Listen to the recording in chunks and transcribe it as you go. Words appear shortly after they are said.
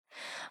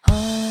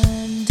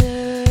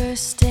Understand,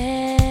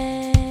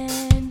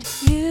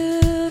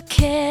 you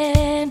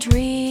can't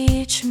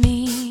reach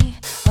me.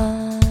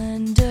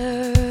 Underhand,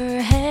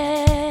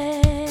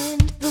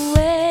 the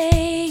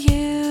way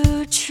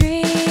you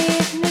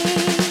treat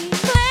me.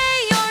 Play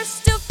your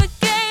stupid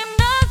game,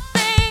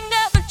 nothing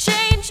ever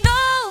changed,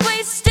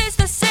 always stays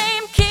the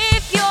same.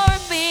 Keep your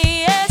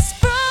BS,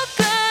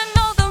 broken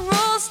all the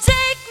rules,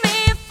 take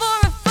me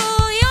for a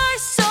fool. You're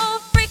so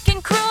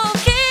freaking cruel.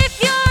 Keep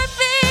your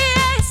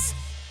BS.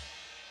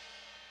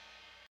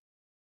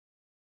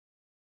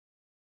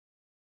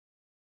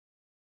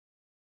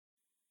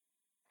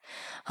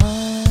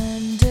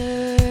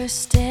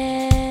 Understand.